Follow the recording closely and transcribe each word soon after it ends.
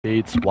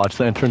Gates, watch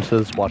the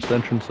entrances, watch the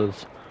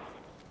entrances.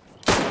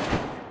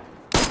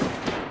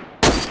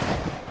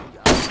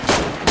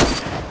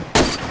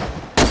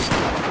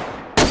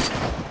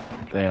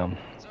 Damn.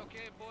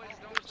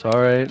 It's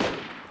alright.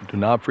 Do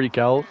not freak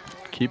out.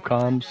 Keep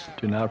comms.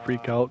 Do not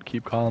freak out.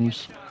 Keep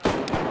comms.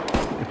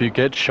 If you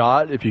get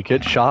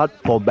shot,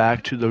 fall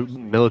back to the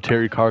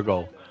military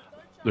cargo.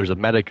 There's a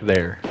medic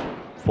there.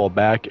 Fall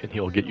back and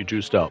he'll get you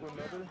juiced up.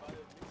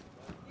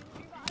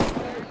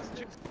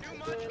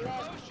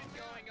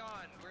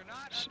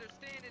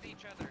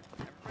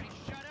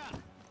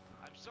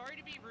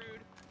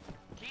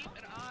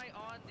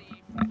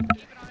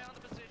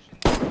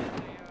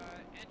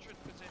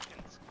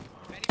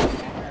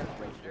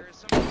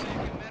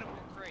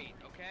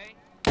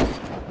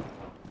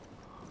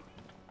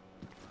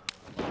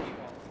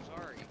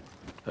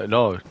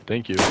 No,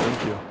 thank you,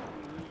 thank you.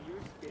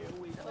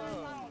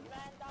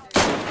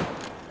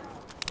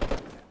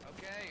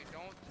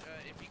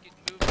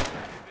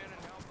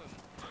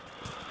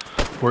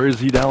 Where is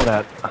he down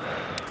at? Oh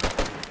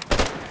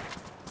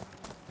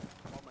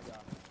my god.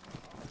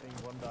 I think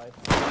one died.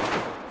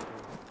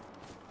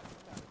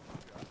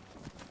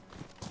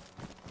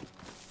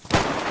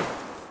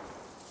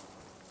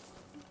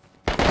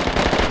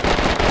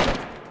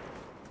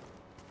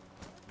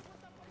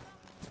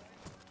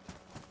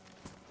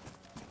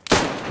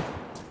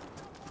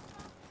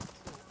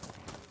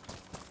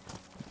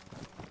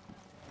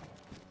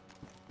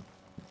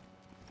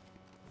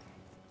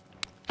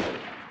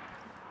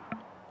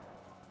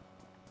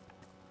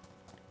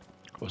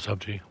 What's up,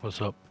 G?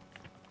 What's up?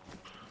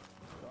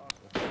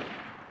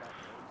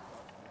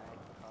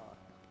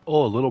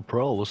 Oh, a little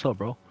pro. What's up,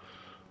 bro?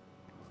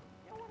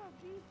 Yo, what up,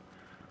 G?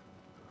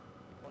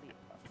 What do you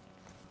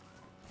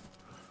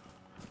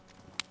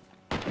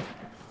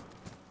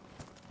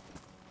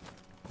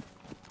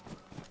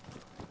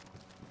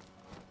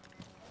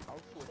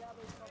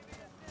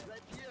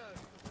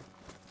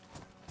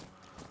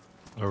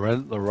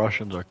The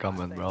Russians are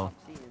coming, bro.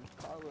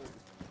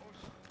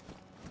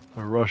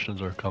 The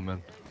Russians are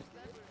coming.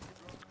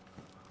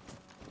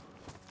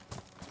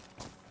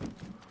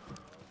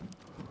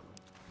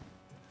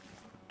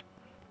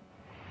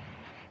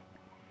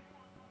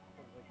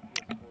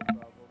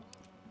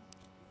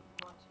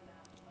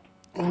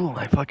 Ooh,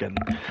 my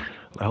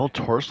whole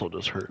torso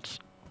just hurts.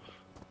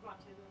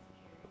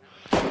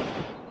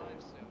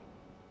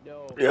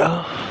 No.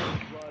 Yeah.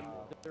 Run.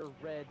 They're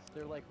reds.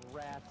 They're like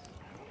rats.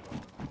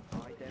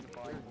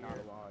 Identified, not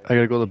alive. I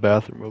gotta go to the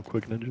bathroom real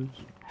quick, ninjas.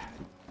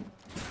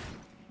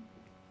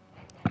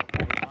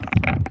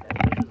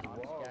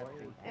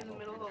 In the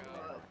middle of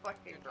a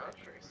fucking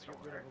grocery store.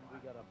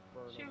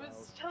 She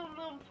was telling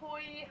the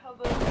employee how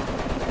the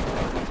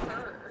was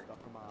her.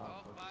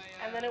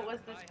 And then it was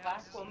this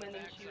black woman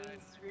and she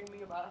was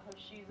screaming about how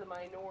she's a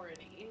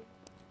minority.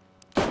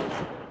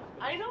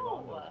 I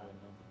know!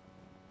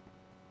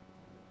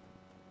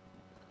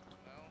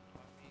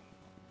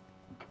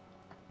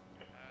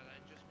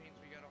 That just means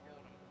we gotta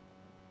hold him.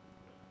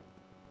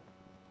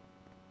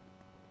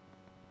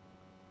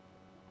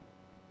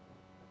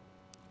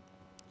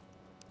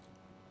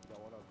 Yo,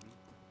 what up, B?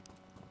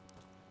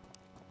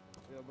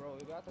 Yo, bro,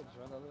 you got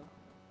adrenaline?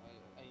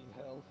 I need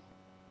health.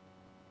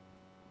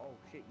 Oh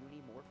shit, you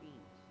need morphine.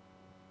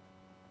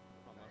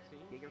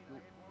 Get your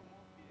goop.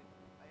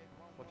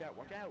 Watch out,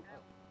 watch out!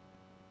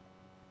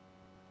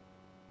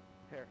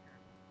 Here.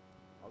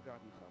 I'll drop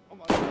you some. Oh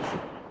my god.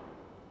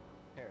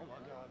 Here. Oh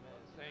my god, man.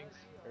 Thanks.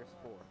 There's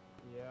 4.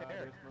 Yeah,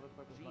 Here. there's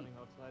motherfuckers G. running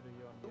outside of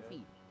you on the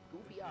Goofy.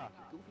 Goofy eye.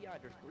 Goofy eye.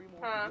 There's 3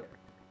 more Huh? here.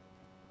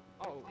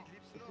 Oh,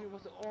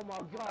 oh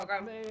my god,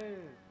 Okay.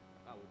 man.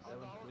 That was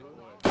blue.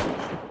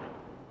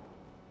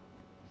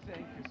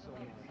 Thank you so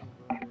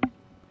much.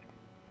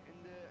 In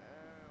the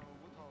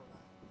woodhouse.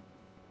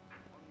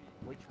 On me.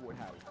 Which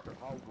woodhouse? They're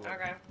all wood.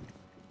 Okay.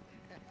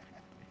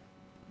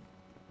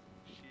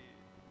 Shit.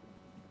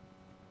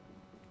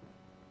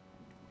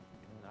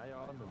 Are you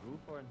on the roof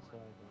or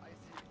inside? I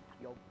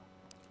see. Yo,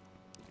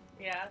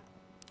 Yeah.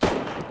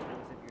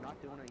 listen, you're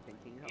not doing anything.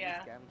 Can you help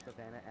Yeah. me scavenge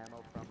Savannah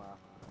ammo from, her?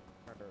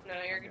 No,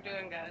 you're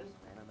doing good.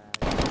 Savannah mag?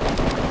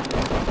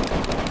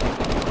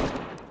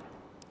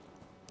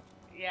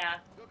 Yeah.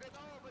 Go get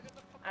over, get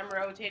the fuck I'm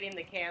rotating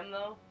the cam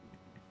though.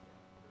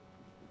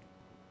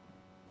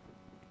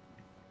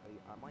 Hey,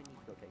 I might need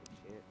to go take a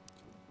shit.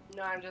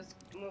 No, I'm just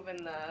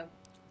moving the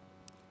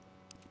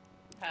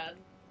pad.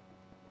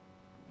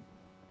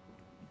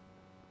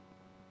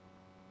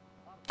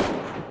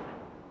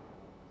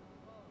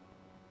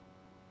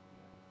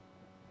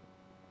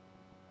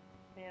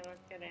 Man, we're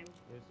kidding.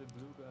 There's a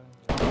blue guy.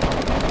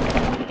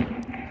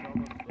 He's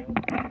almost dead.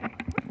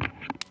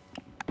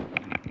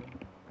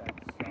 That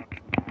sucks, man.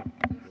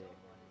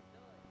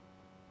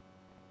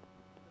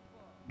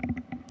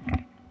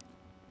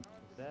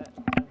 Is that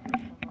him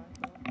from right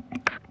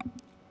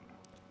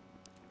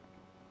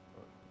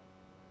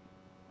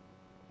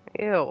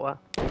there? Ew.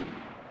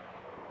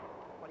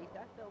 What is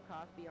that Phil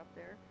Cosby up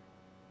there?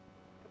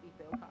 Could be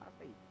Phil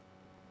Cosby.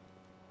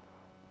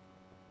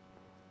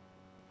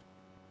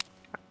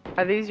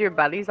 Are these your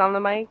buddies on the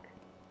mic?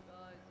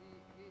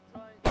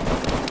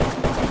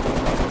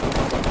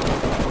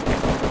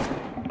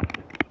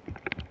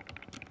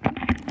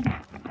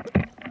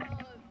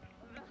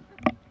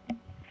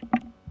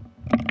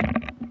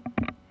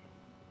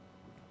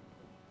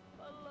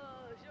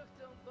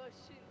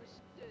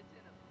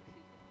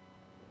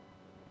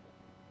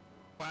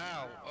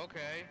 Wow,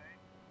 okay.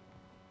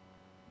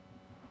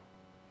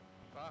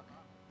 Fuck.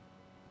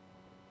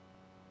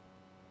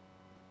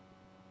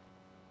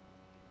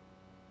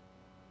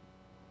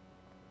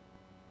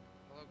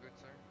 Hello, good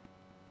sir.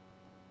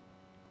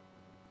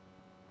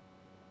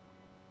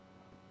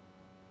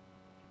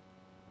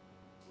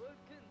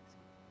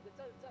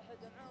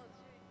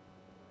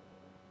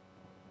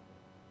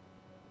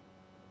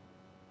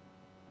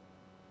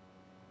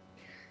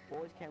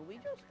 Boys, can we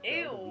just go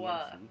Ew. to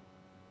VMC and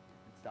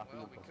stop Well,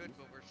 being we pussies? could,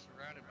 but we're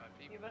surrounded by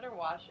people. You better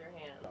wash your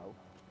hands. Go.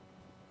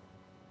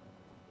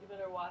 You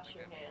better wash I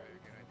your think that'd be a hands.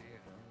 very good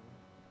idea.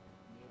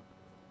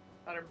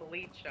 Better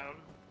bleach them.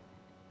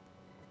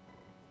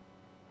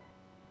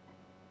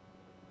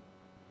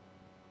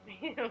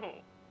 Ew. Don't know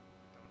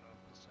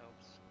if this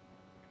helps.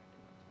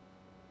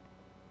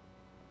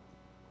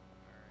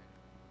 Alright.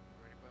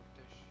 Ready, Buff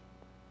Dish?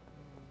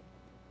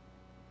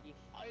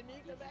 I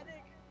need a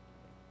medic.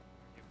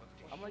 You Buff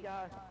Dish. Oh my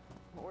god.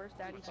 Where's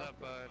Daddy What's Busted? up,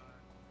 bud?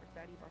 Where's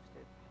Daddy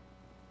Busted?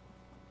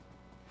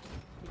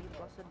 Can you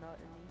bust a nut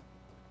in me?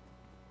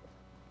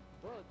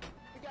 Bro,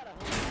 you got a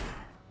hose.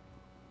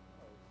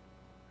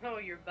 Oh,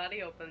 your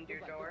buddy opened your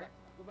door.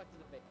 Go back to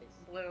the base.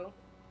 Blue.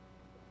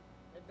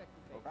 Head back to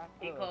the base. Raptor.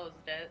 He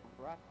closed it.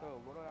 Raptor,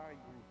 what are you?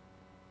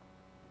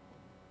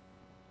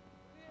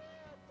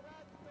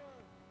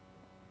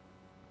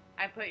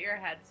 I put your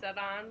headset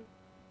on,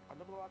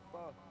 Another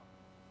Raptor.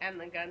 and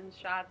the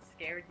gunshot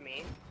scared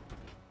me.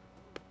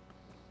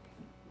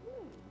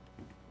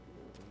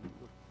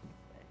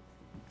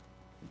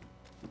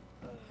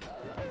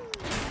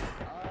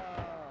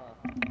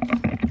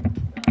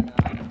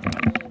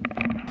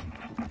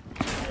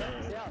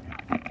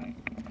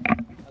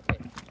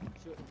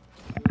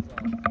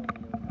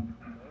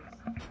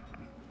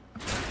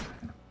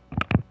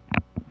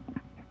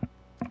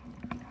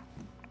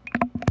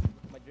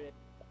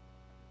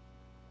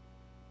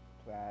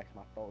 Facts,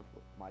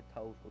 my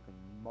toes looking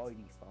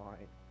mighty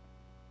fine.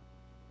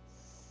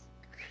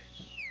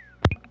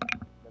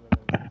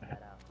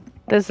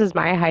 This is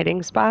my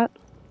hiding spot.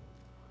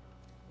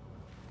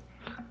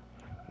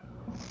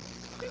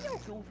 Get your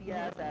goofy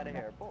ass out of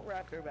here. Put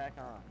Raptor back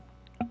on.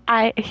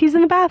 He's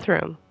in the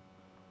bathroom.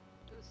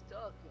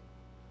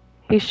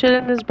 He's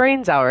shitting his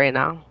brains out right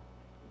now.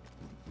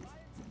 Shit,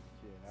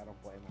 I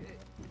don't blame him.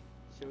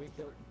 Should we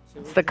kill?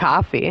 It's the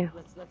coffee.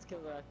 Let's kill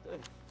Raptor.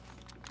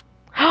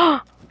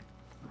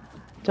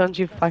 Don't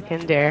you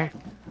fucking dare.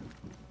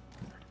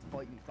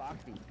 Fight me,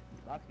 Foxy.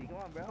 Foxy, come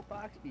on, bro.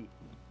 Foxy.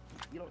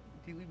 Do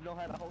you even know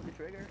how to hold the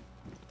trigger?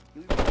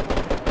 Do you even know how to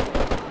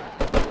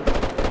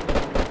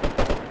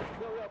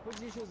Yo,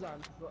 put your shoes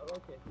on.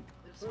 Okay.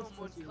 There's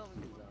someone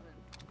coming.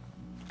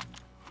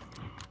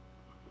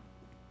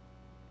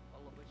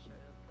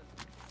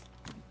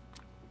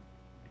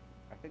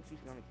 I think she's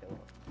gonna kill us.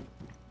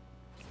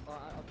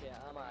 Oh, okay,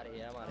 I'm out of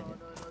here. I'm out of here.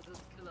 No,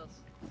 just kill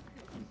us.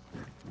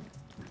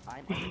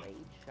 I'm underage,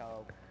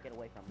 so get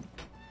away from me.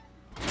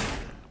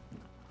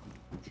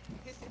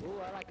 Ooh,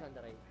 I like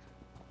underage.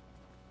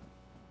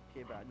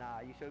 Shit, bro. Nah,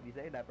 you shouldn't be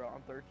saying that, bro.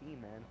 I'm 13,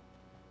 man.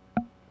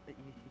 You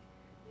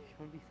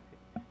shouldn't be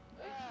saying.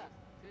 Ah,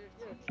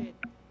 you're a kid.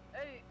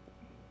 Hey,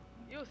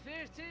 you're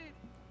 13.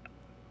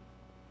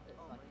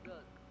 Oh my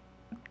god.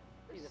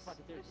 He's a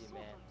fucking 13,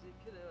 man.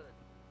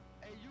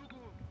 Hey, Hugo!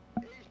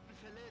 Hey, ich bin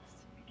verletzt!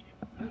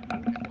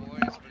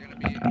 Boys, we're gonna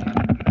be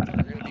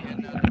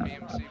heading out to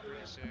BMC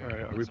pretty soon.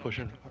 Alright, are we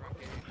pushing?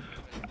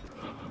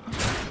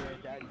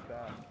 Daddy's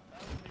back.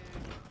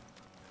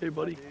 Hey,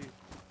 buddy.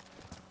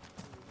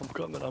 I'm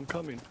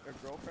coming. Your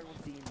girlfriend was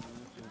being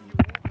mean to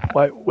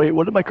me. Wait,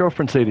 what did my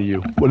girlfriend say to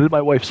you? What did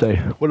my wife say?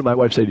 What did my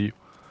wife say to you?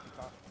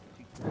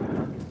 She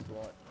called me a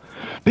slut.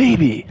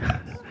 Baby!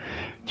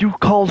 You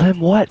called him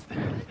what?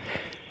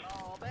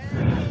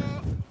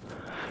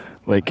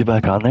 Wait, get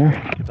back on there.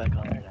 Get back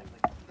on there.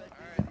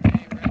 Alright,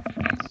 hey,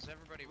 Raptor Jesus,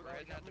 everybody, we're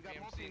heading out to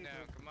BMC now,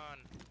 come on.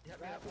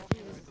 Raptor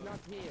Jesus is not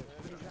here.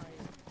 He's not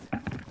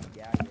here.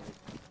 Yeah, I did.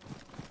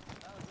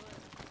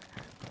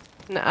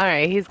 No,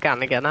 alright, he's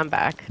gone again. I'm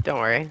back. Don't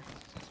worry.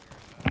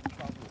 Come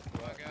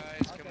on,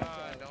 guys, come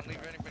on, don't leave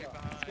anybody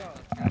behind.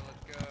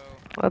 Let's go.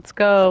 Let's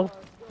go.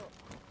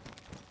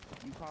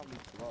 You call me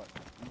slut.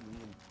 You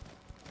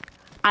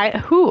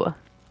mean. Who?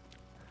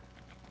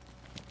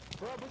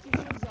 Bro, put your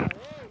shoes on.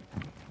 Hey,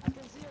 I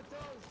can see your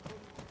toes from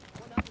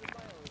 100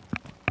 miles.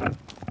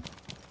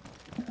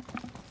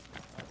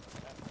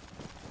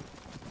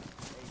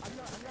 I'm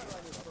not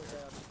running for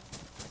them.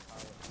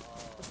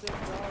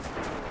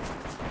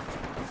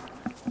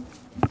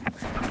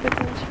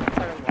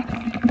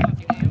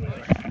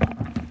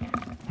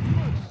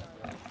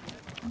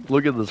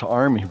 Look at this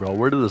army, bro.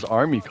 Where did this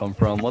army come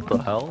from? What the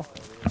hell?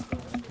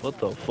 What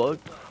the fuck?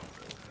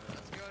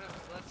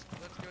 Let's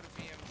go to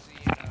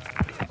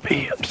BMC.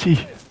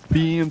 BMC.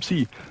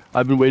 BMC.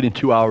 I've been waiting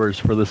 2 hours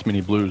for this many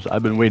blues.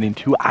 I've been waiting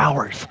 2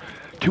 hours.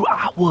 2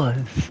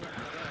 hours.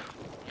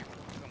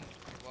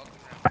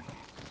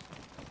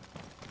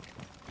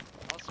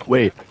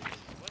 Wait.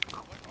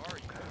 What are you? Aren't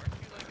you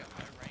like a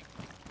high rank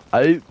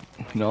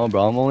No,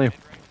 bro. I'm only.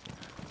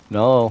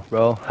 No,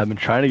 bro. I've been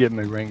trying to get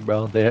mid-rank,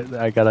 bro.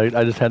 I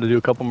just had to do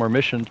a couple more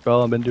missions,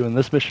 bro. I've been doing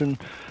this mission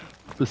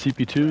with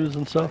CP2s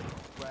and stuff.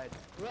 Red.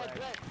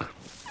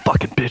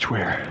 Fucking bitch,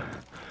 where?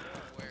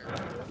 To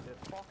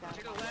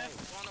the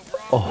left on the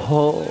rock.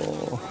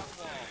 Oh,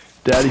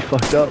 daddy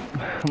fucked up.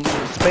 I'm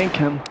gonna spank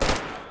him.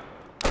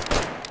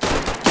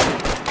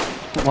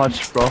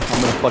 Watch, bro.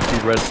 I'm gonna fuck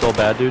these reds so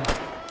bad, dude.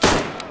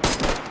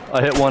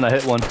 I hit one. I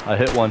hit one. I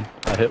hit one.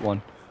 I hit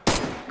one.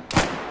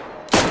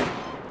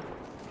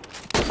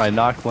 I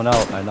knocked one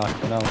out. I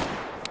knocked one out.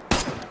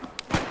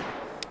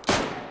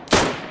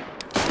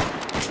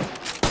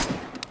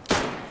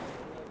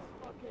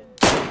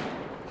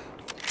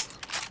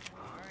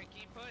 Alright,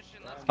 keep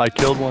pushing. Let's I go.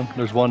 killed one.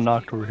 There's one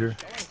knocked over here. Good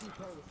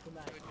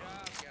job,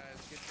 guys.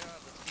 Good job.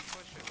 Let's keep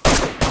pushing.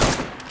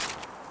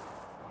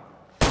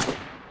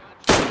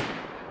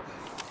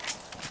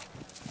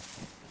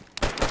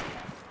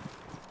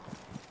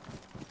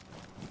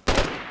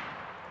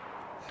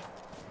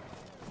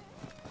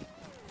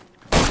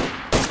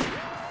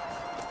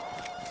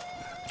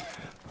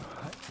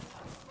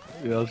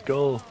 Yeah, let's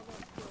go.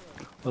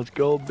 Let's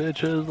go,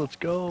 bitches. Let's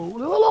go. I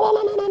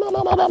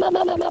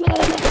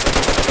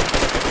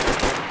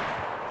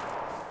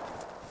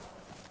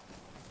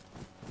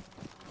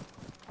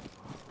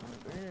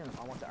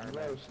want the arm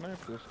bag.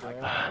 Snipe this guy.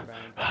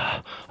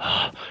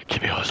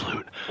 Give me all his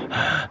loot.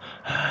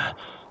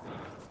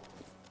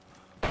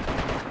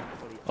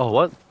 Oh,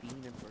 what?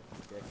 Fiending for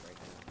some dick right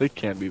now. They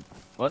can't be.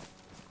 What?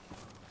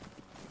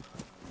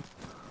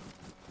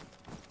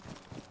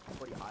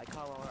 Buddy, I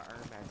call our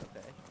arm bags,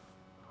 okay?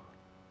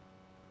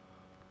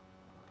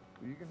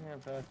 You can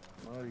have that.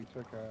 I already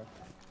took half.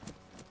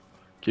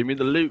 Give me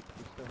the loot.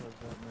 He still has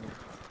that many.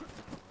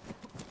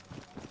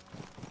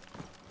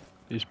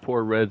 These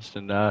poor reds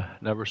and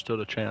never stood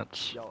a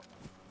chance. Yo,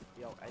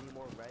 any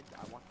more reds?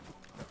 I want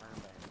the arm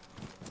bag.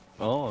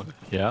 Oh,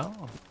 yeah.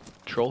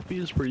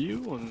 Trophies for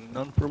you and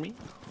none for me.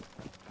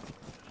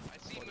 I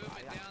see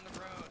movement down the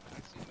road. I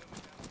see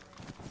movement down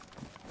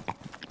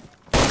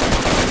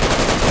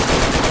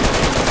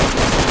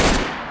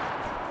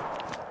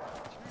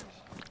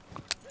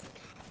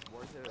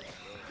Where's it?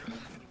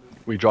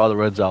 We draw the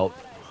reds out.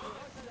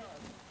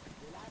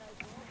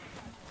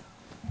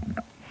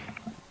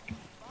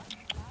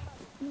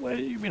 What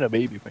do you mean a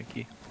baby,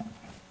 Frankie?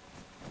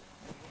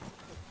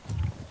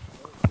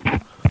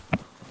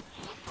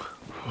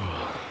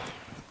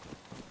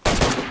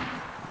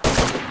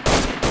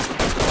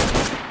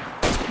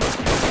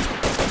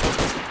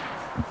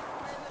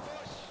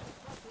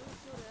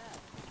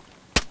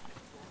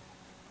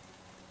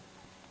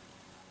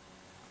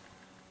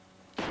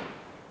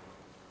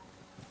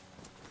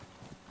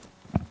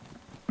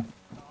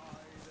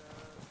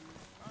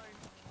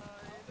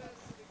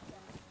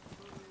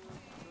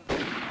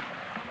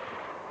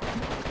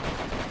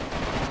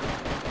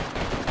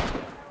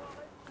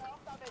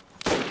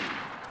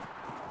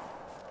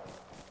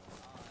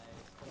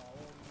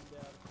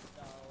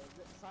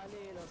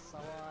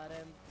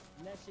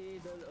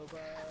 نشيد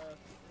الأباء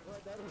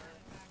ودروب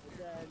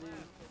الدالي.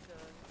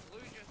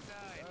 Blue just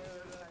died.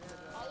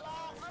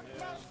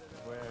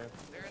 Where?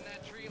 They're in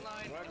that tree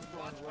line.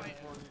 Watch my.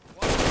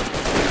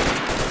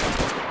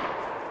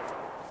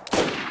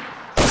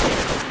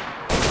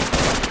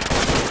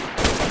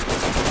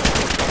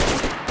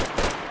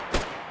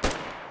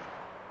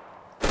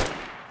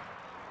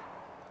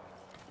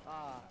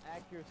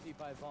 Accuracy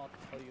by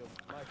volume,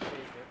 my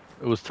favorite.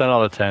 It was 10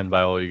 out of 10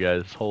 by all you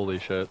guys. Holy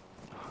shit.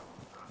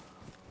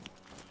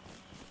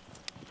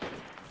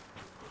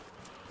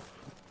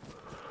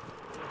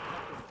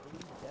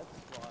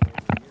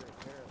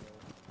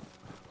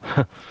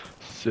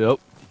 Yep.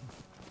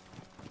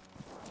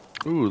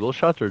 Ooh, those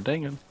shots are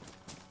dinging.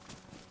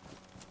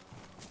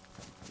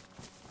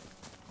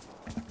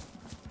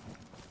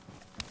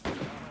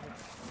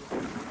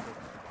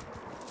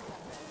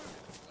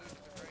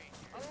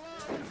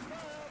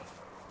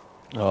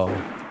 Oh.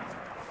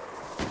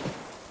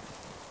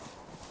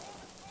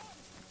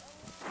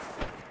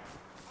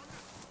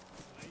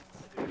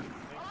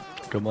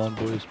 Come on,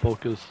 boys,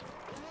 focus.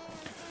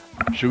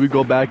 Should we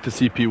go back to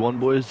CP1,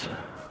 boys?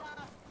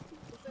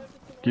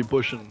 Keep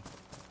pushing.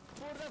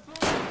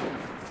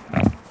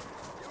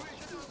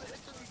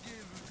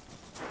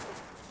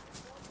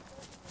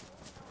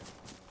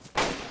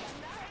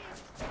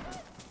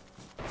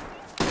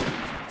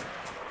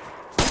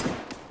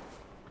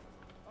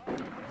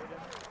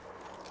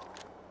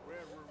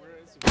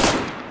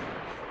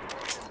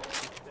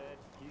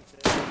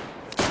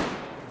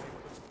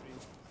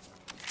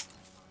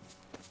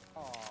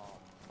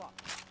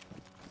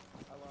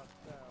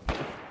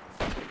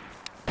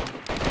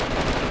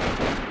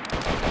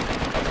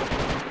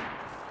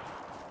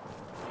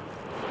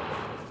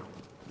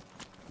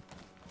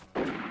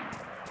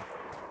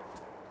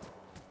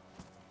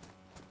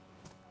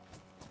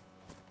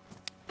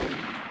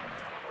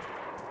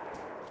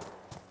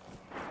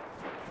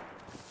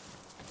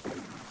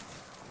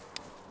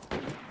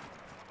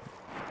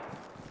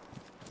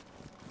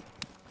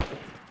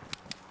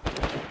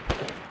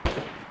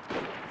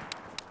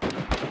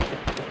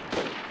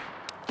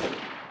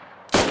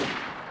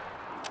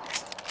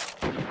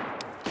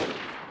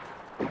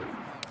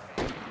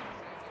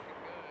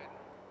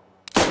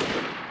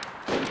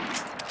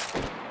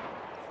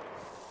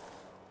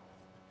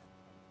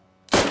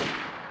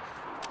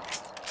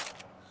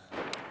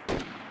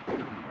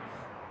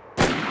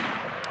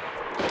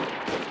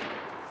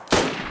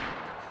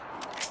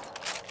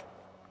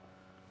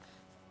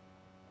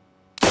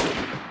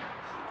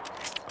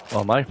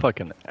 Oh, my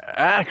fucking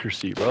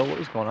accuracy, bro. What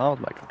is going on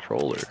with my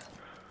controller?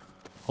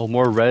 Oh,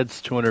 more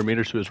reds, 200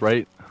 meters to his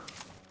right.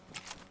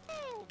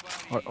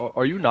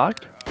 Are you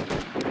knocked? I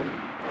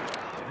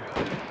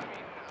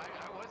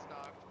was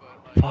knocked,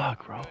 but like, Fuck,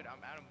 I'm bro. good.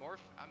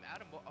 I'm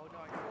out of oh no,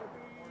 I got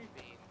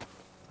morphine.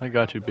 I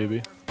got you,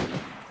 baby.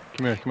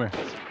 Come here, come here.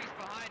 Somebody's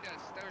behind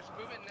us. There's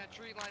movement in that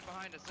tree line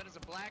behind us. That is a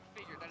black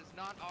figure. That is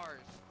not ours.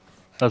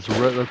 That's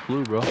red. That's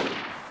blue, bro. Is he?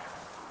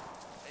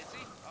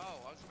 Oh,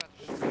 I was about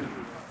to shoot him. Shoot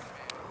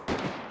my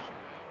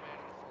own man in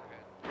the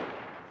forehead. I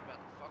was about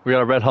to fuck We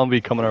got a red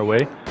Humvee coming our way.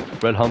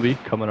 Red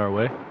Humvee coming our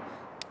way.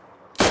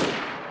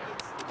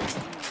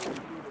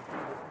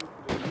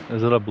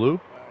 Is it a blue?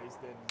 He's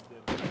dead, he's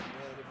dead.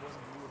 That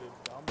wasn't blue, the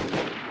dumb. He's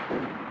dead.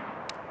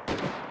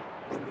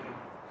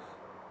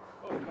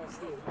 Oh, the guy's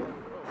still. Oh,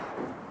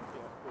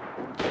 yeah,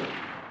 cool.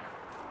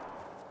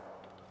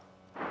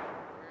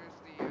 Where's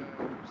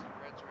the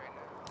reds right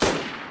now?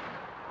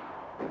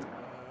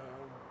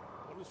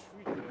 What is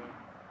free there?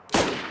 I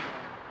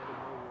don't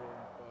know,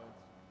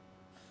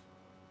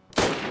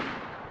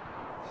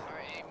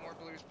 Alright, hey, more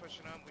blues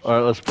pushing up. We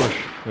Alright, should- let's push.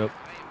 Yep.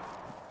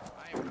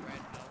 I am red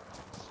belt,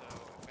 so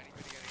if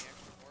anybody got any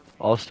extra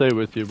morphine, I'll stay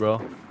with you,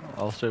 bro.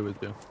 I'll stay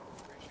with you.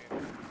 appreciate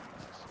it.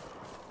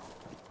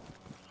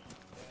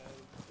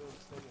 Still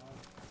stay home.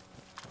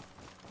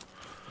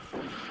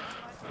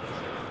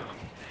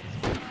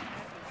 Have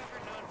you ever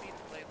known me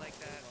to play like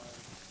that?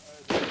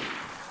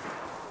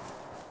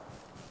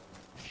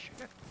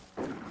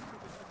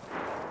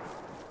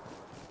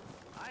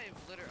 I have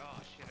literally. Oh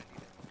shit, I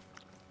need it.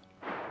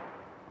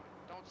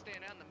 Don't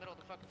stand out in the middle of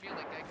the fucking field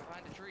like that. Get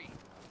behind the tree.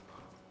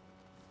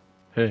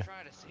 Hey, I'm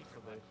trying to save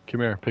your life.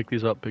 come here. Pick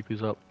these up. Pick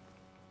these up.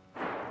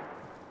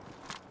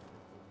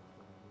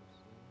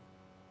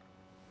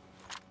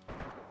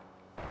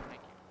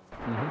 Thank you.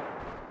 Mhm.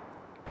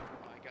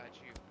 Oh, I got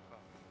you. Fuck.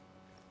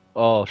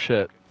 Oh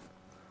shit.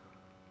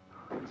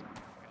 Sorry, I got you.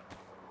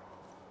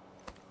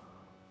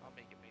 I'll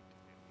make it make the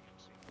video.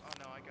 Oh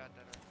no, I got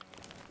that.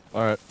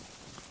 All right.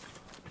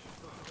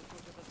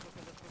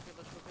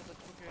 Let's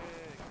book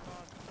it. Come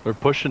on. We're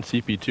pushing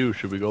CP2.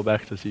 Should we go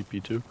back to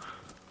CP2?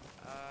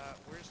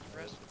 Where's the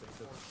rest of the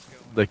force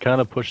going? They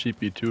kind of push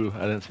CP2.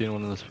 I didn't see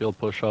anyone in this field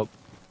push up.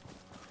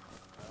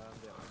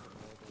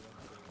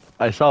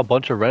 I saw a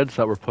bunch of reds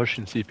that were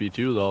pushing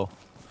CP2 though.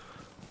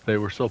 They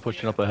were still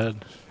pushing up ahead.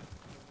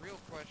 The real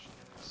question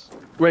is.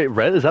 Wait,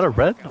 red? Is that a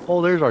red?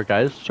 Oh, there's our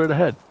guys. Straight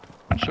ahead.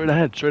 Straight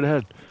ahead. Straight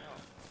ahead.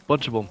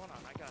 Bunch of them. Hold on,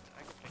 I got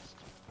fixed.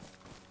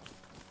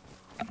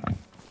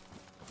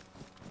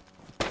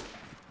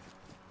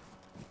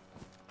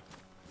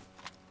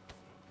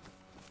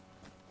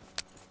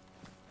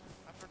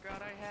 I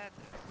forgot I had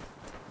this.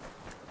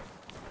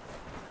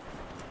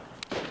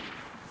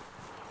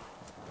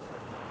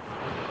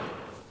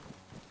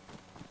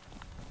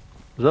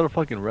 Is that a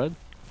fucking red?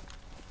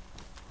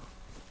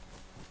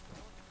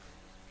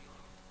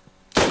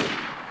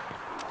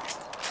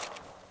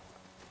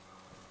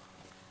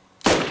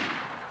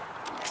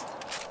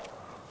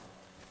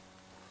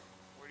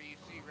 Where do you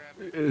see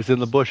Raptor? He's in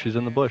the bush. He's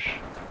in the bush.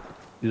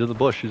 He's in the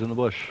bush. He's in the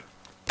bush.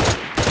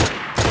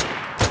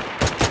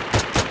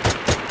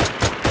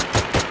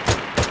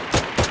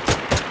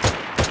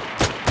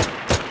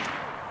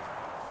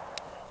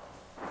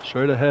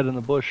 Straight ahead in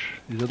the bush.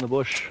 He's in the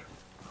bush.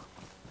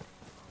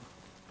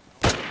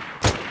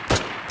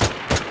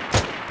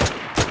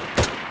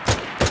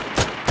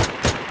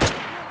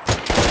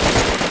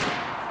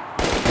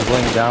 He's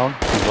laying down.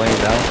 He's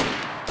laying down.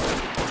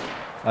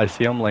 I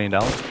see him laying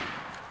down.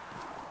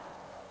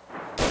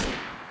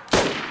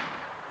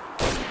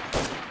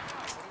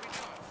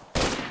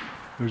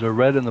 There's a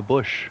red in the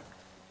bush.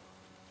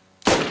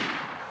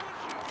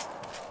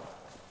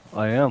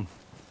 I am.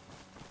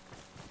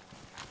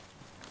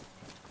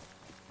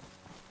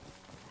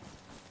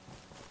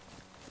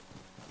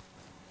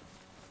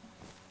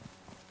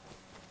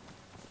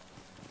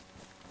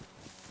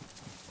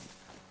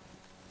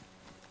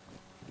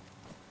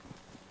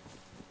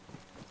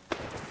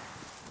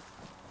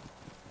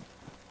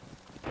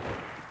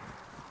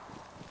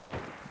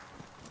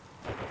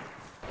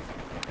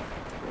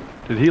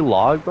 Did he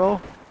log, bro?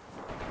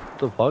 What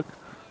the fuck?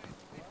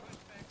 They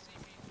pushed back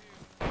CP2.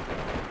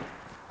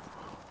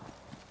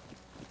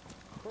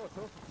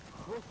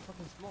 Throw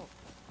fucking smoke.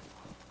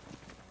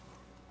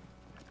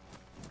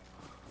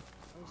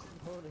 I'm still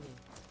holding him.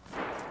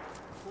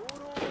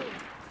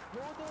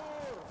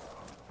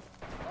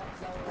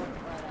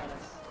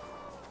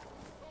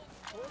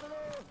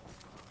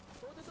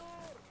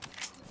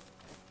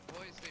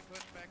 Boys, they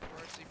pushed back to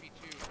our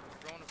CP2.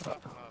 We're going to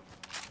fuck them up.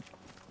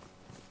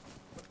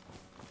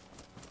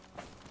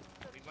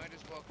 We might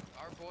as well.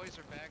 Our boys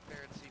are back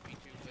there at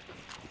CP2, but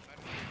might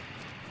as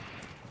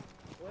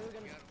well. Where are we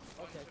We gonna? got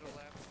one Okay, to the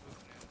left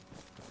moving in.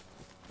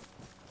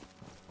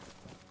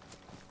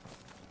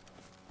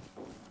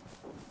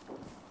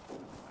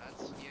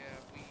 That's yeah.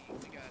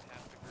 We got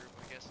half the group.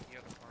 I guess the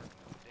other part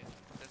moved in.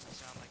 Doesn't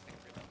sound like they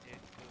really did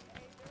move.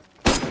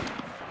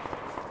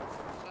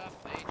 What's up,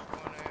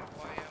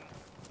 H1YM?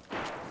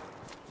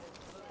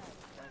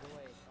 by the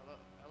way, Hello.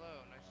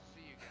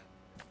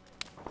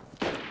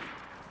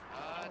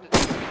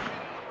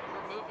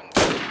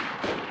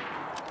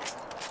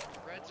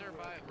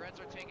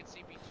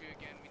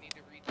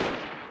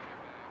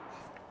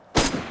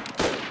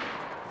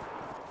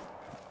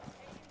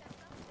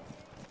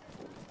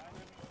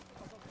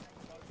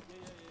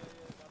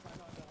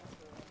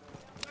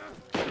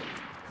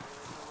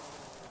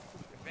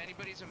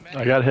 needs a medic.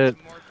 I got hit.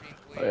 Some morphine,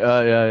 please.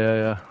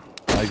 Yeah.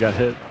 I got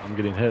hit. I'm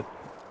getting hit.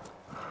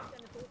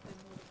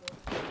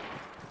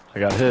 I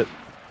got hit.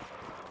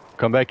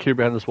 Come back here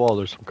behind this wall.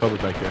 There's some cover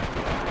back here.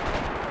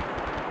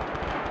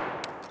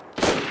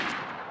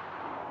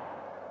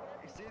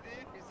 You see, dude?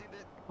 You see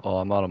that? Oh,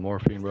 I'm out of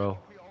morphine, bro.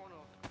 We all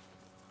know.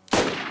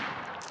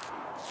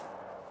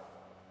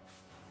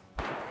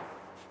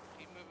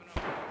 Keep moving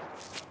up, boys.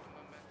 Don't stop the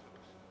momentum.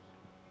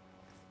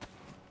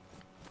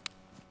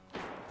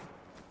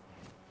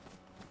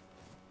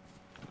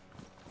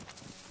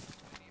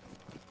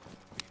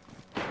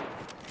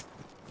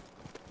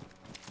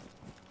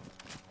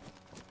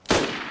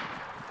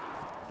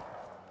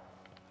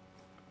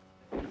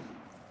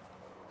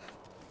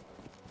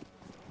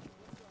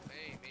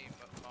 Hey, me,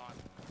 Mon.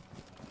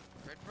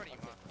 Right in front of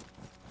you, Mon.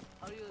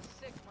 Are you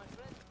sick, my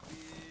friend?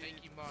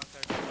 Thank you, Mon. I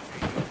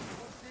appreciate it.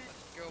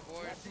 Let's go,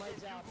 boys. That's my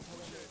job.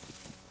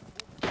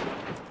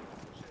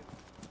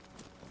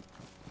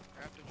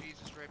 Raptor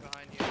Jesus right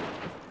behind you.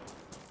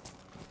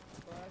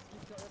 Let's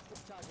keep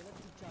talking.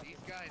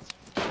 These guys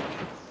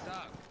fucking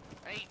suck.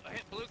 Hey,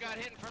 blue got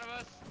hit in front of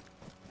us.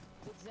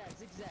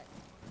 Zigzag.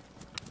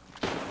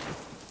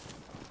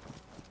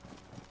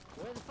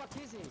 Where the fuck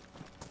is he?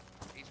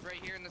 He's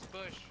right here in this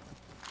bush.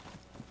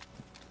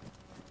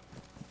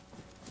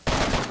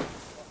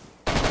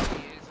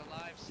 He is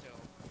alive still.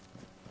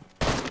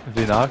 Is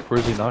he knocked?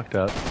 Where's he knocked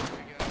at? Here we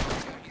go.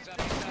 He's up.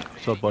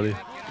 What's up, buddy?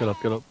 Get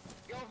up. Get off the board,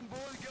 get off the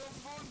board.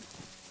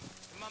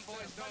 Come on,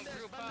 boys, don't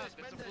group up.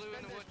 It's a blue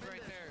in the woods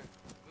right there.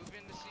 Move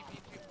into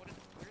CP2.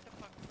 Where the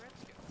fuck did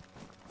Reds go?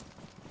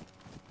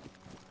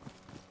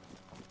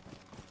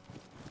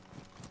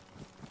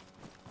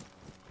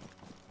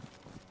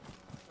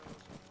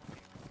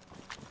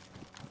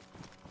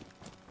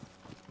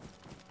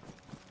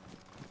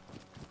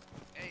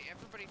 Hey,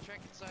 everybody check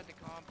inside the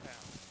compound.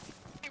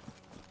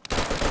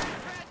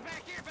 Reds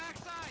back here,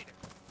 backside!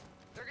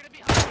 They're gonna be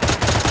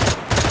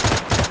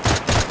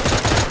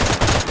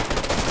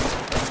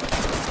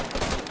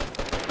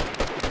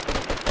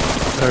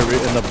They're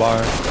in the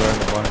barn. They're in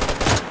the barn.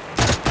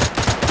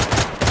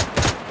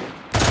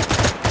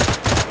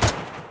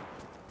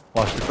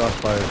 Watch the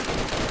crossfire.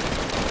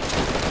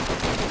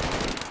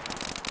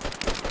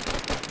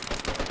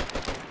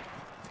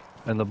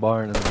 In the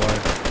barn.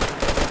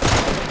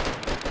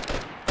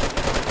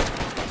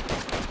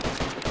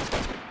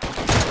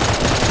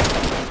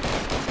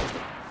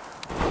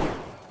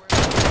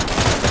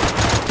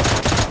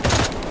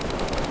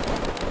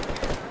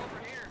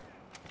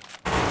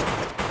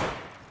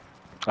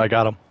 I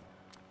got him.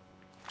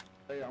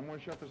 Hey, I'm gonna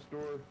shut this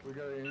door. We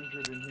got an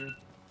injured in here.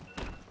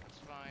 That's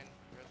fine.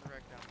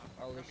 Resurrect him.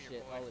 Holy Come here,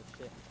 shit, boy. holy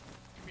shit.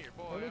 Come here,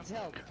 boy. Who needs I'm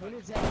help? gonna Who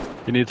needs touch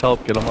help? He needs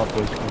help. Get him up,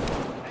 boys. you.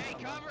 Hey,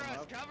 cover us!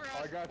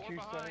 I got We're you,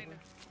 behind. Cyber.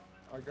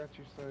 I got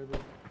you, Cyber.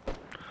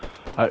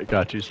 I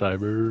got you,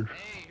 Cyber.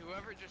 Hey,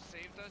 whoever just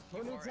saved us, Who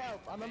you needs are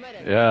help? I'm a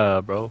medic.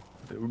 Yeah, bro.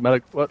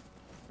 Medic, what?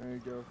 There you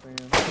go, fam.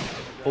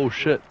 Oh,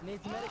 shit.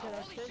 Needs medic on our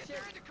Holy shit, station?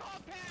 they're in the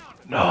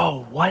compound!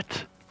 No,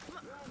 what?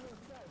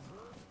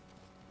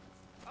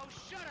 Oh,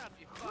 shut up,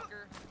 you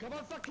fucker! Come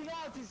on fucking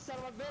out, you son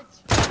of a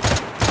bitch!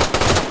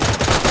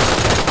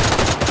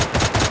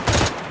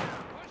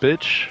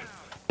 Bitch.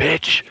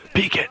 Bitch.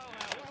 Peek it.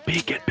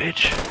 Peek it,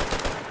 bitch.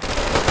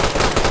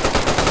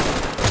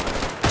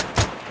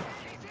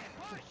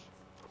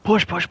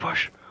 Push. Push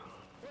in.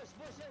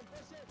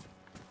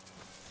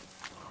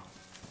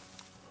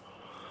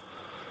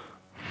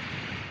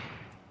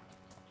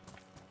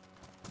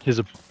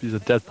 He's a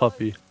dead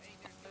puppy.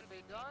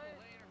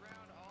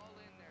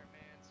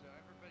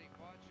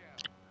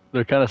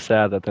 They're kind of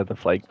sad that they're the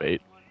flag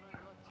bait.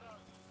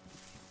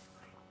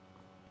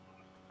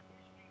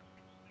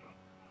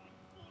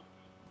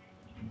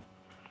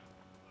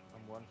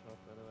 I'm one shot,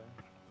 by the way.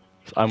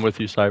 I'm with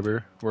you,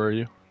 Cyber. Where are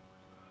you?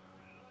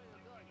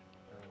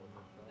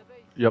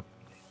 Yep.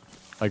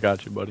 I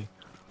got you, buddy.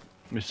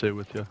 Let me stay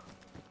with you.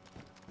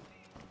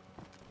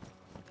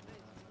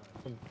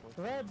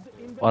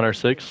 On our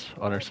 6.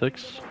 On our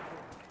 6.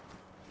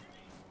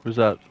 Who's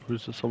that?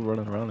 Who's this someone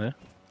running around, eh?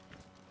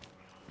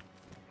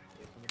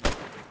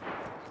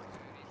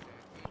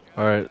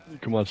 Alright,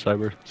 come on,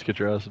 Cyber. Let's get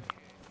your ass.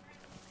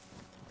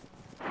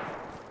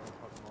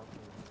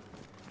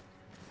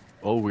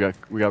 Oh, we got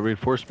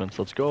reinforcements.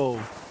 Let's go.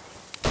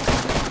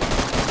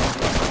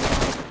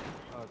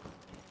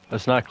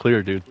 That's not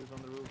clear, dude. Who's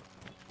on the roof?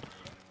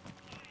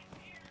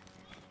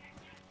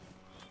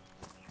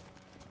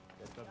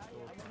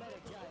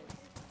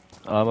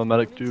 I'm a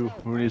medic too.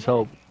 Who needs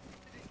help?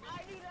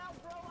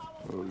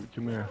 Oh,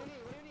 come here.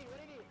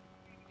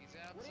 He's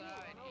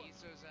outside.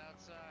 Iso's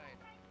outside.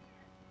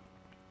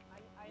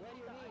 What do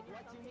you need?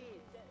 What do you need?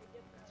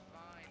 It's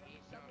fine,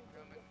 Iso. I'm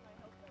coming.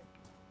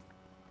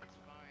 It's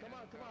fine. Come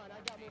on, I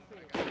got more for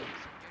you. I got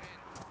Iso.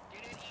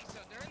 Get in, Iso.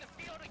 They're in the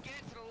field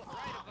again to the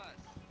right of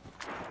us.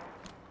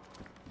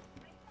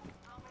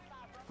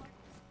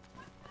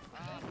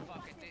 Ah,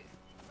 fuck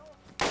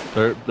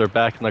it. They're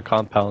back in the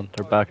compound.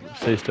 They're back.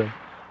 Stay still.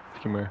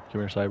 Come here,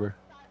 Cyber.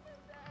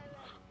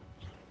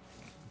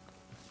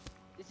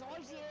 It's all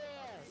here.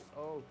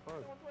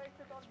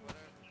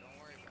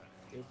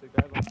 ist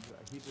egal, was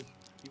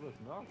he was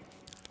not.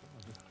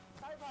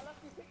 Alter, lass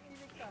die ficken, die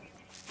Wichser.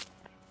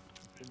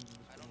 I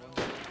don't know if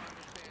you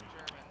understand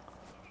German.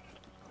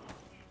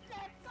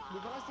 Du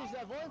warst nicht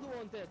sehr wohl, du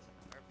Wanted.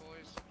 Alright,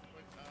 boys,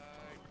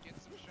 get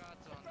some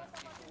shots on them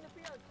Fuck in people. the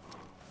field.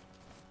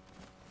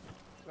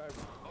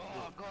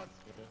 Oh God.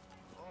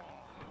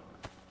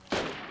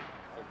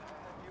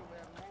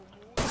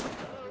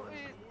 Hello,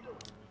 Ed.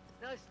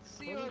 Nice to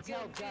see you Who needs again,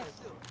 help, guys?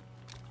 Isu.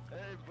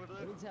 Hey, brother.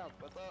 Who needs help?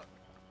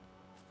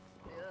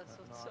 Yeah, that's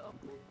what's up.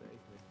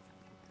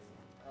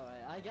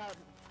 Alright, I got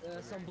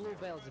some blue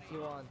bells if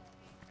you want.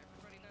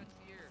 Everybody nuts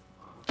here.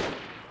 We need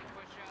to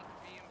push out the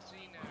BMC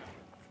now.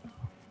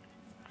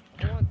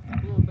 I want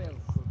blue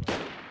bells.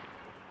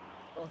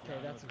 Okay,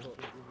 that's cool.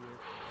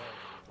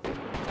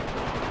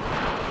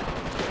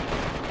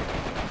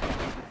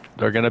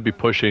 They're gonna be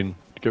pushing.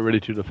 Get ready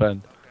to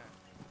defend. Okay.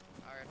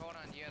 Alright, hold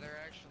on. Yeah, they're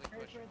actually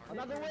pushing.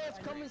 Another wave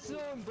coming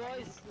soon,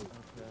 boys.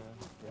 Okay.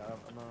 Yeah,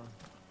 no.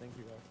 Thank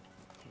you guys.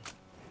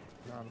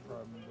 Not a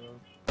problem, bro.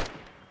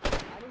 I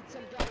need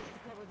some guys to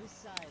cover this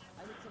side.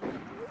 I need some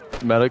guys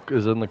to Medic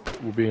is in the.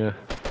 Will be. guys, they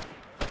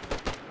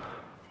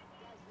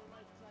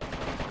might try to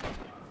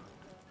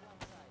the flat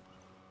side.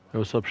 Hey,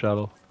 what's up,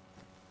 Shadow?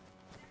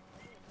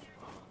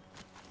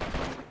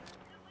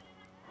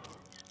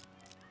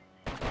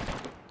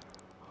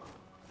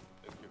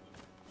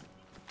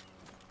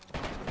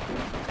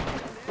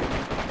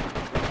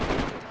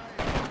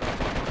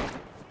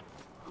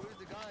 Who is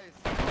the guys?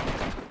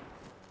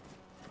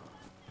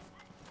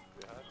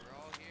 We're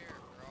all here.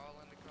 We're all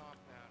in the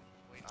compound.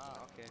 Wait.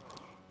 Ah, okay.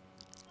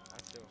 I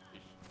still.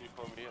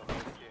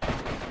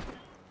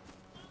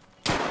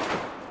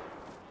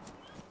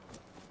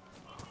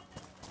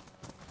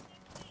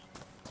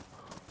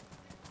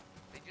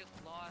 They just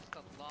lost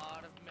a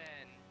lot of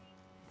men.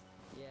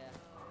 Yeah.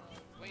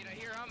 Wait, I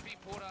hear Humvee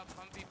pulled up.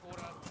 Humvee pulled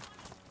up.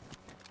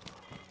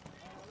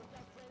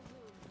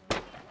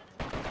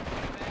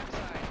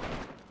 Backside.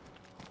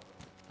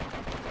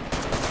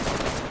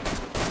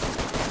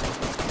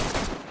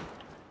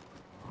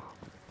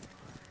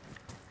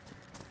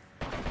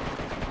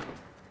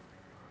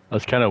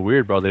 That's kind of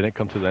weird, bro. They didn't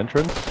come to the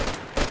entrance.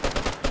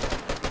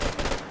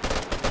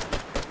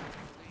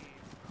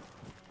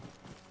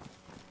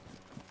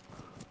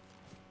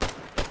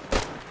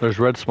 There's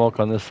red smoke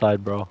on this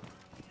side, bro.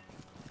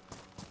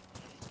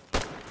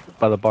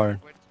 By the barn.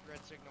 Red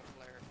signal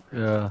flare.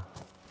 Yeah.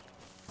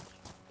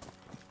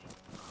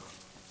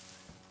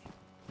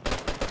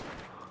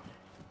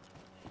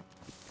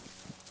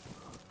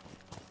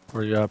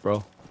 Where you at,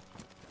 bro?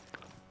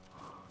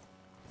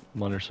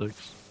 I'm under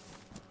 6.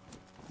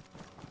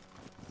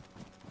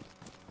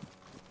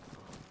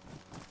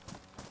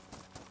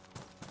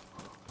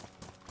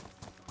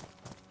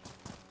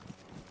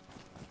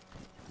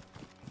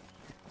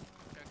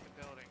 Check the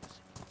buildings.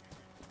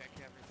 Check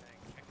everything.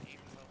 Check the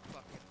even little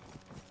fucking.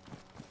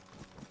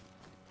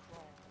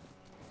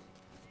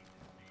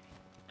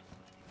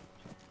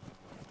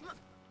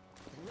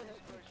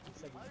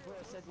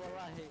 said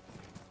wallahi.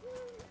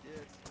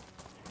 Yes.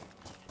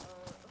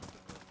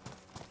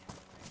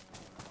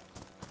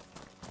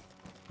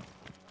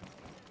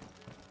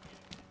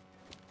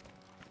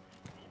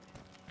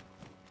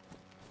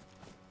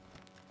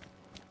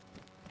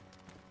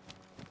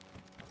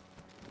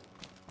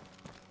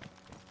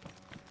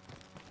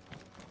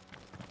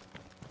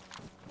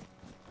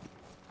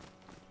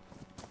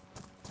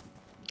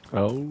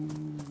 Oh.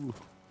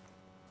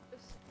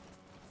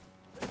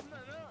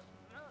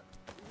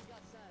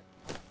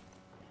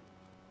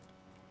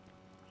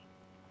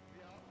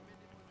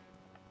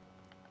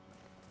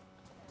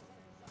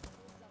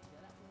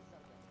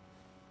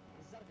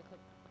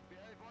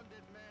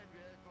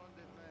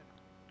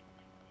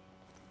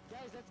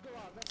 Guys, let's go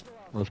out, let's go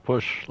out. Let's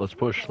push. Let's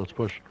push. Let's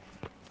push.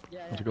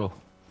 Yeah, Let's yeah. go.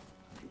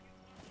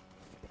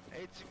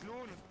 Hey,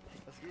 Zyklon.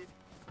 Was geht?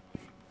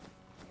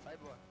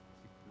 Cyber.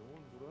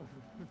 Zyklon, Bruder.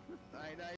 Nein, nein.